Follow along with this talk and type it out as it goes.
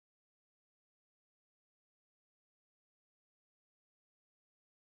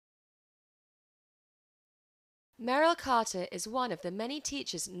Meryl Carter is one of the many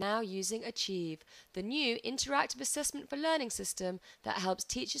teachers now using Achieve, the new interactive assessment for learning system that helps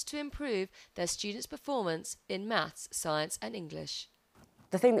teachers to improve their students' performance in maths, science and English.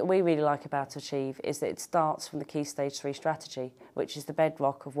 The thing that we really like about Achieve is that it starts from the Key Stage 3 strategy, which is the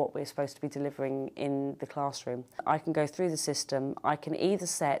bedrock of what we're supposed to be delivering in the classroom. I can go through the system, I can either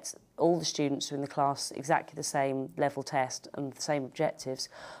set all the students who are in the class exactly the same level test and the same objectives,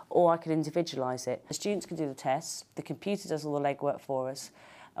 or I can individualise it. The students can do the tests, the computer does all the legwork for us,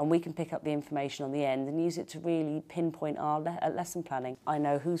 and we can pick up the information on the end and use it to really pinpoint our lesson planning. I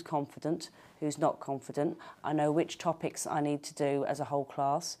know who's confident, who's not confident. I know which topics I need to do as a whole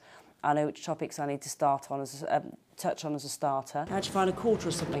class. I know which topics I need to start on as touch on as a starter. How'd you find a quarter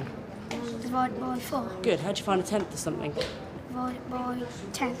or something? Divided by 4. Good. How'd you find a tenth or something? Divided by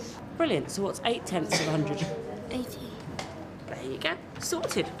 10. Brilliant. So what's 8/10 of 100? 80. There you go.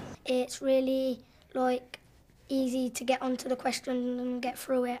 Sorted. It's really easy to get onto the question and get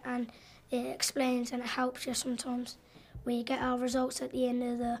through it, and it explains and it helps you sometimes. We get our results at the end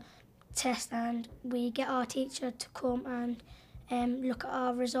of the test and we get our teacher to come and look at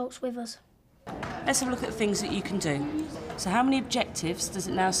our results with us. Let's have a look at the things that you can do. So how many objectives does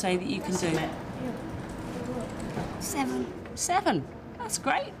it now say that you can do? 7. 7. That's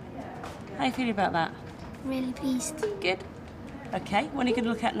great. How are you feeling about that? Really pleased. Good. Okay, what are you going to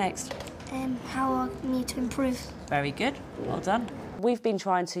look at next? How I need to improve. Very good. Well done. We've been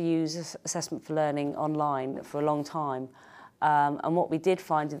trying to use assessment for learning online for a long time. And what we did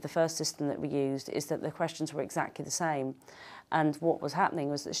find in the first system that we used is that the questions were exactly the same. And what was happening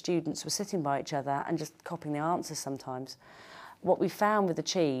was that students were sitting by each other and just copying their answers sometimes. What we found with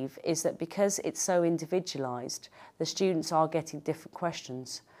Achieve is that because it's so individualised, the students are getting different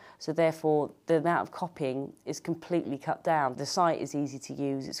questions. So therefore, the amount of copying is completely cut down. The site is easy to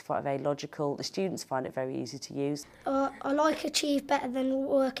use, it's quite very logical. The students find it very easy to use. I like Achieve better than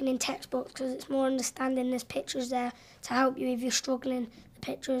working in textbooks because it's more understanding. There's pictures there to help you if you're struggling. The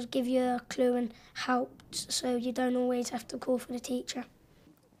pictures give you a clue and help, so you don't always have to call for the teacher.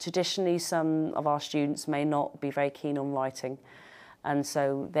 Traditionally, some of our students may not be very keen on writing, and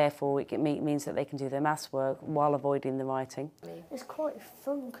so therefore it means that they can do their maths work while avoiding the writing. It's quite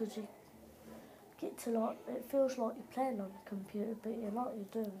fun because you get to it feels like you're playing on the computer, but you're not,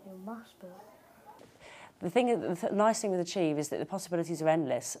 you're doing your maths work. The nice thing with Achieve is that the possibilities are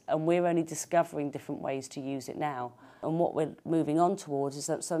endless, and we're only discovering different ways to use it now. And what we're moving on towards is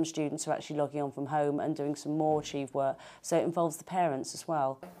that some students are actually logging on from home and doing some more Achieve work, so it involves the parents as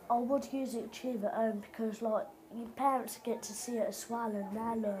well. I would use Achieve at home because your parents get to see it as well and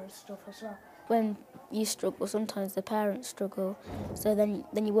they learn stuff as well. When you struggle, sometimes the parents struggle, so then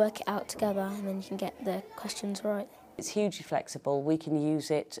you work it out together and then you can get the questions right. It's hugely flexible. We can use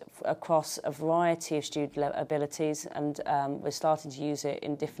it across a variety of student abilities, and we're starting to use it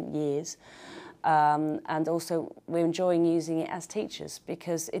in different years. And also we're enjoying using it as teachers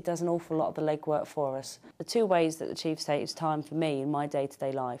because it does an awful lot of the legwork for us. The two ways that Achieve saves time for me in my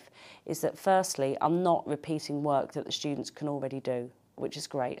day-to-day life is that firstly, I'm not repeating work that the students can already do, which is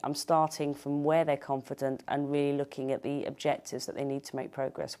great. I'm starting from where they're confident and really looking at the objectives that they need to make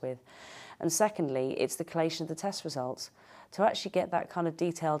progress with. And secondly, it's the collation of the test results. To actually get that kind of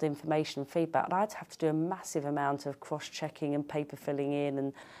detailed information and feedback, I'd have to do a massive amount of cross-checking and paper filling in,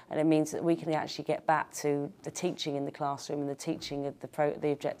 and it means that we can actually get back to the teaching in the classroom and the teaching of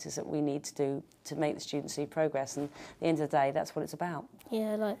the objectives that we need to do to make the students see progress. And at the end of the day, that's what it's about.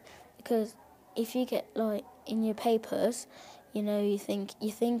 Yeah, because if you get in your papers, you're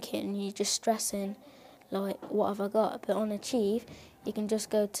thinking, you're just stressing, what have I got? But on Achieve, you can just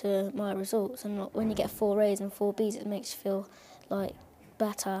go to my results, and when you get 4 A's and 4 B's, it makes you feel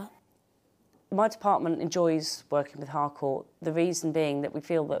better. My department enjoys working with Harcourt, the reason being that we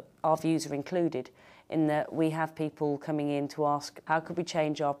feel that our views are included, in that we have people coming in to ask, how could we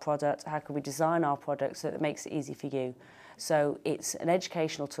change our product, how could we design our product so that it makes it easy for you. So it's an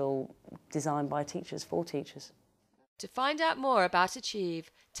educational tool designed by teachers for teachers. To find out more about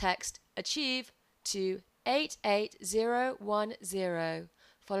Achieve, text Achieve to 88010,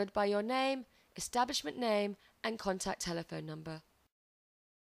 followed by your name, establishment name and contact telephone number.